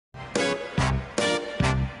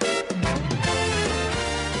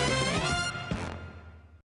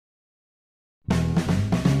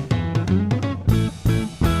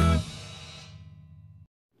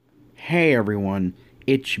Hey everyone,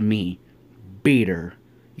 it's me, Beater.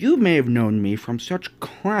 You may have known me from such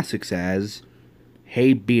classics as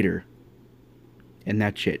Hey Beater, and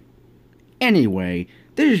that's it. Anyway,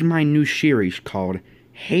 this is my new series called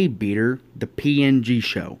Hey Beater, the PNG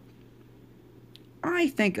Show. I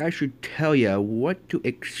think I should tell you what to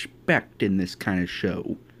expect in this kind of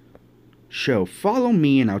show. So follow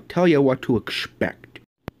me and I'll tell you what to expect.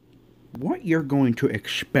 What you're going to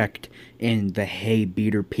expect in the Hey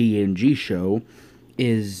Beater PNG Show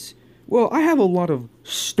is, well, I have a lot of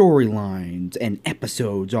storylines and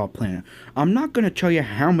episodes all planned. I'm not going to tell you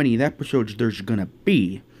how many episodes there's going to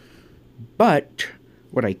be, but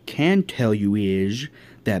what I can tell you is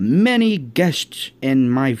that many guests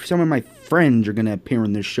and some of my friends are going to appear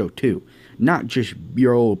in this show too, not just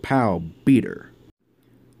your old pal Beater.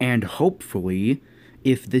 And hopefully,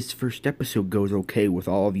 if this first episode goes okay with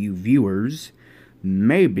all of you viewers,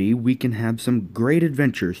 maybe we can have some great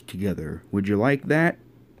adventures together. Would you like that?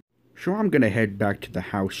 So I'm gonna head back to the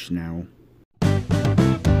house now.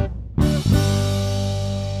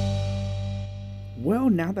 Well,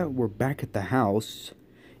 now that we're back at the house,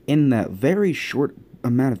 in that very short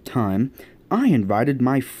amount of time, I invited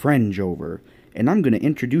my friends over, and I'm gonna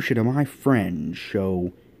introduce you to my friends,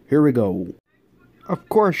 so here we go. Of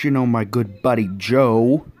course you know my good buddy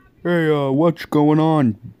Joe. Hey, what's going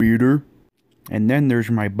on, Beater? And then there's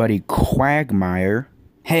my buddy Quagmire.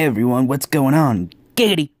 Hey everyone, what's going on?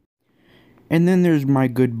 Giggity! And then there's my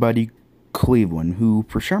good buddy Cleveland, who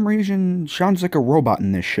for some reason sounds like a robot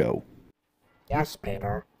in this show. Yes,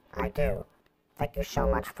 Peter, I do. Thank you so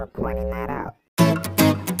much for pointing that out.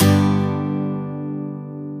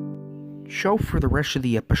 So for the rest of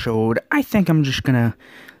the episode, I think I'm just gonna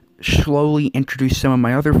slowly introduce some of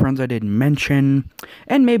my other friends I didn't mention,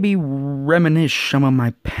 and maybe reminisce some of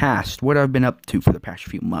my past, what I've been up to for the past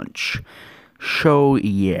few months. So,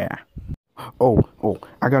 yeah. Oh,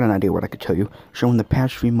 I got an idea what I could tell you. So in the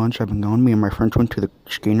past few months I've been gone, me and my friends went to the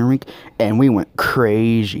skating rink, and we went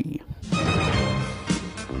crazy.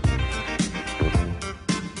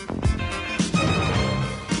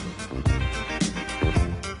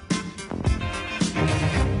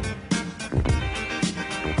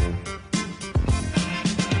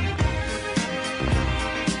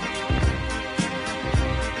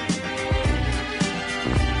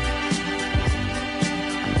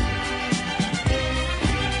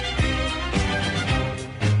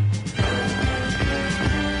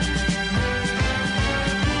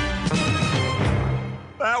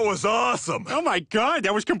 That was awesome! Oh my god,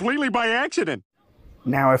 that was completely by accident!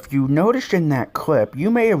 Now, if you noticed in that clip,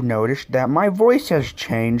 you may have noticed that my voice has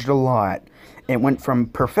changed a lot. It went from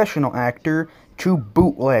professional actor to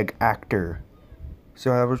bootleg actor.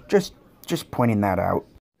 So I was just pointing that out.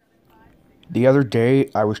 The other day,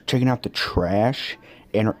 I was taking out the trash,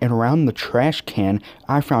 and around the trash can,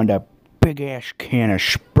 I found a big-ass can of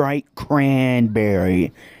Sprite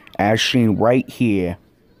Cranberry, as seen right here.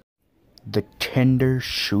 The tender,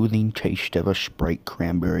 soothing taste of a Sprite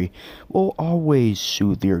Cranberry will always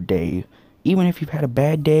soothe your day. Even if you've had a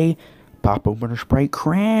bad day, pop open a Sprite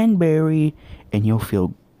Cranberry and you'll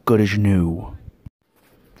feel good as new.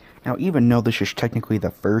 Now, even though this is technically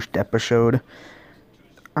the first episode,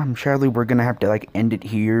 sadly we're gonna have to end it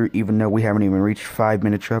here, even though we haven't even reached 5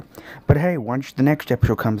 minutes up. But hey, once the next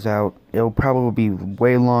episode comes out, it'll probably be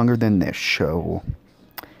way longer than this, so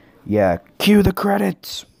yeah, cue the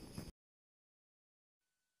credits!